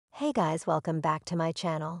Hey guys, welcome back to my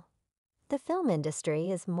channel. The film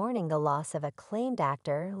industry is mourning the loss of acclaimed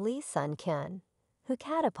actor Lee Sun-Kyun, who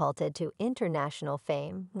catapulted to international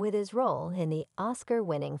fame with his role in the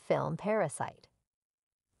Oscar-winning film Parasite.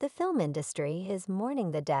 The film industry is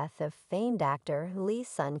mourning the death of famed actor Lee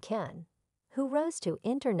Sun-Kyun, who rose to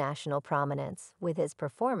international prominence with his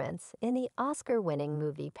performance in the Oscar-winning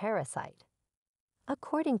movie Parasite.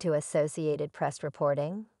 According to Associated Press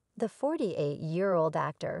reporting, the 48-year-old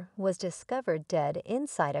actor was discovered dead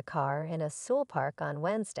inside a car in a Seoul park on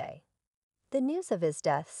Wednesday. The news of his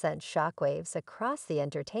death sent shockwaves across the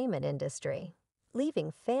entertainment industry,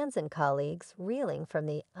 leaving fans and colleagues reeling from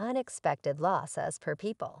the unexpected loss as per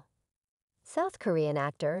People. South Korean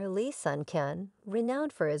actor Lee Sun-Kyun,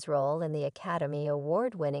 renowned for his role in the Academy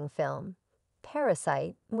Award-winning film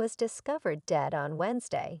Parasite, was discovered dead on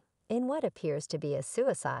Wednesday in what appears to be a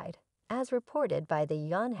suicide, as reported by the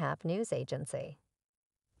Yonhap news agency.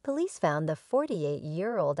 Police found the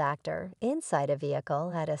 48-year-old actor inside a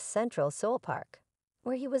vehicle at a central Seoul park,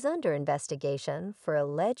 where he was under investigation for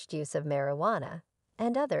alleged use of marijuana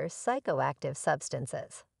and other psychoactive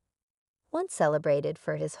substances. Once celebrated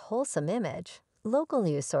for his wholesome image, local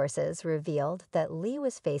news sources revealed that Lee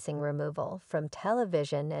was facing removal from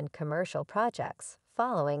television and commercial projects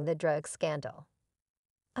following the drug scandal.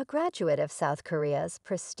 A graduate of South Korea's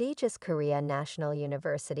prestigious Korea National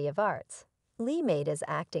University of Arts, Lee made his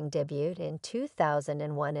acting debut in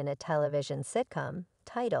 2001 in a television sitcom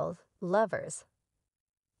titled Lovers.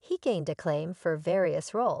 He gained acclaim for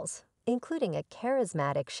various roles, including a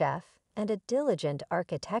charismatic chef and a diligent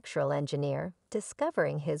architectural engineer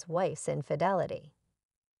discovering his wife's infidelity.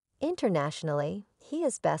 Internationally, he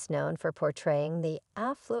is best known for portraying the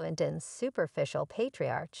affluent and superficial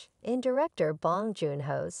patriarch in director Bong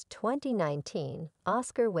Joon-ho's 2019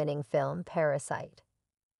 Oscar-winning film Parasite.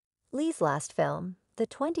 Lee's last film, the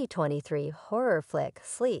 2023 horror flick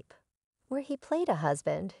Sleep, where he played a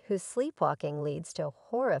husband whose sleepwalking leads to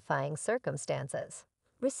horrifying circumstances,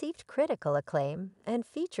 received critical acclaim and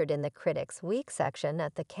featured in the Critics' Week section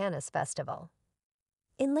at the Cannes Festival.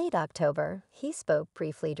 In late October, he spoke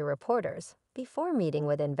briefly to reporters before meeting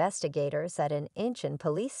with investigators at an Incheon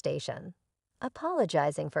police station,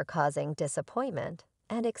 apologizing for causing disappointment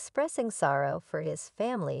and expressing sorrow for his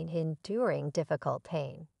family enduring difficult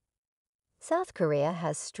pain. South Korea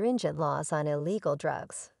has stringent laws on illegal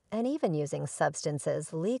drugs, and even using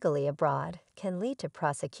substances legally abroad can lead to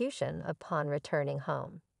prosecution upon returning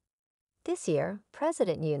home. This year,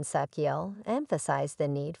 President Yoon Suk-yeol emphasized the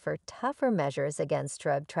need for tougher measures against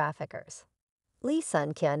drug traffickers. Lee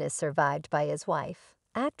Sun-Kyun is survived by his wife,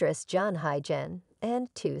 actress Jeon Hae-jin, and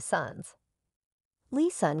two sons.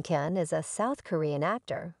 Lee Sun-Kyun is a South Korean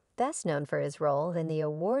actor, best known for his role in the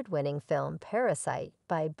award-winning film Parasite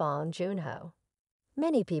by Bong Joon-ho.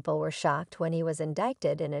 Many people were shocked when he was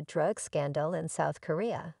indicted in a drug scandal in South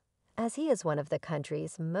Korea, as he is one of the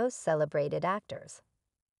country's most celebrated actors.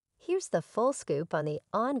 Here's the full scoop on the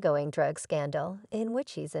ongoing drug scandal in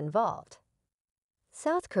which he's involved.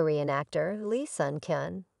 South Korean actor Lee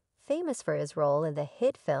Sun-Kyun, famous for his role in the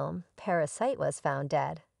hit film Parasite, was found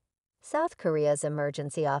dead. South Korea's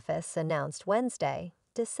emergency office announced Wednesday,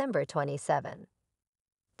 December 27.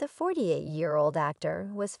 The 48-year-old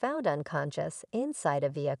actor was found unconscious inside a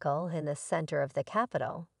vehicle in the center of the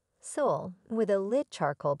capital, Seoul, with a lit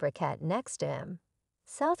charcoal briquette next to him,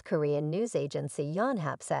 South Korean news agency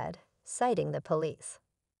Yonhap said, citing the police.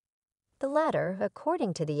 The latter,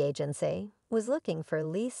 according to the agency, was looking for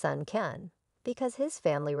Lee Sun-Kyun because his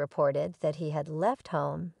family reported that he had left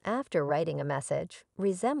home after writing a message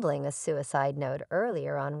resembling a suicide note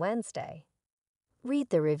earlier on Wednesday. Read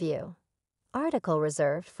the review. Article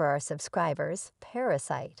reserved for our subscribers.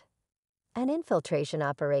 Parasite, an infiltration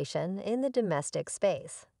operation in the domestic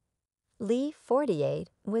space. Lee,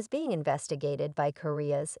 48, was being investigated by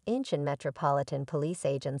Korea's Incheon Metropolitan Police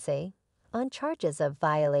Agency on charges of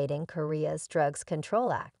violating Korea's Drugs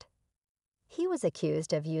Control Act. He was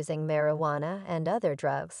accused of using marijuana and other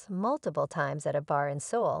drugs multiple times at a bar in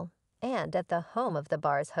Seoul and at the home of the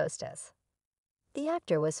bar's hostess. The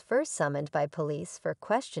actor was first summoned by police for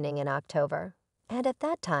questioning in October, and at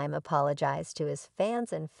that time apologized to his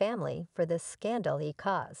fans and family for the scandal he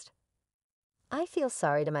caused. "I feel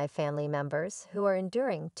sorry to my family members who are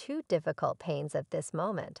enduring two difficult pains at this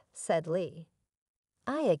moment," said Lee.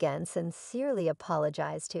 "I again sincerely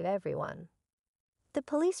apologize to everyone." The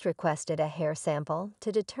police requested a hair sample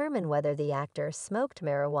to determine whether the actor smoked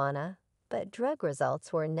marijuana, but drug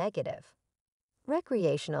results were negative.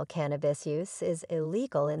 Recreational cannabis use is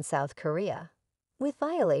illegal in South Korea, with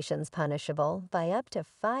violations punishable by up to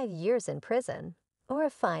 5 years in prison or a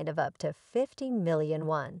fine of up to 50 million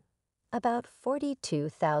won, About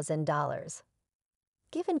 $42,000.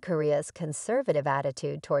 Given Korea's conservative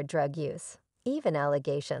attitude toward drug use, even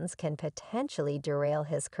allegations can potentially derail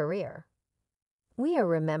his career. We are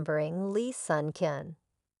remembering Lee Sun-Kyun.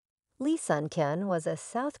 Lee Sun-Kyun was a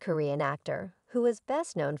South Korean actor who was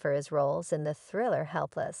best known for his roles in the thriller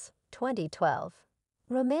Helpless, 2012,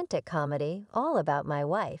 romantic comedy All About My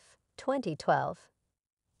Wife, 2012,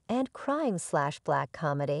 and crime/black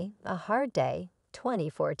comedy A Hard Day,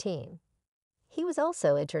 2014. He was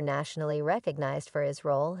also internationally recognized for his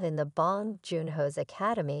role in the Bong Joon-ho's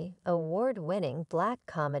Academy Award-winning black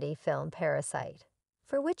comedy film Parasite,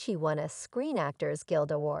 for which he won a Screen Actors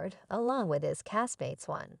Guild Award along with his castmates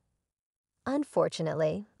won.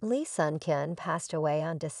 Unfortunately, Lee Sun-Kyun passed away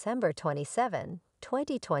on December 27,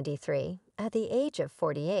 2023, at the age of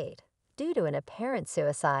 48, due to an apparent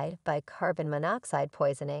suicide by carbon monoxide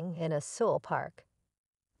poisoning in a Seoul park.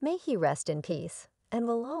 May he rest in peace, and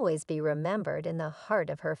will always be remembered in the heart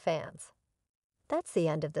of her fans. That's the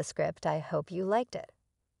end of the script. I hope you liked it.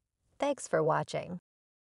 Thanks for watching.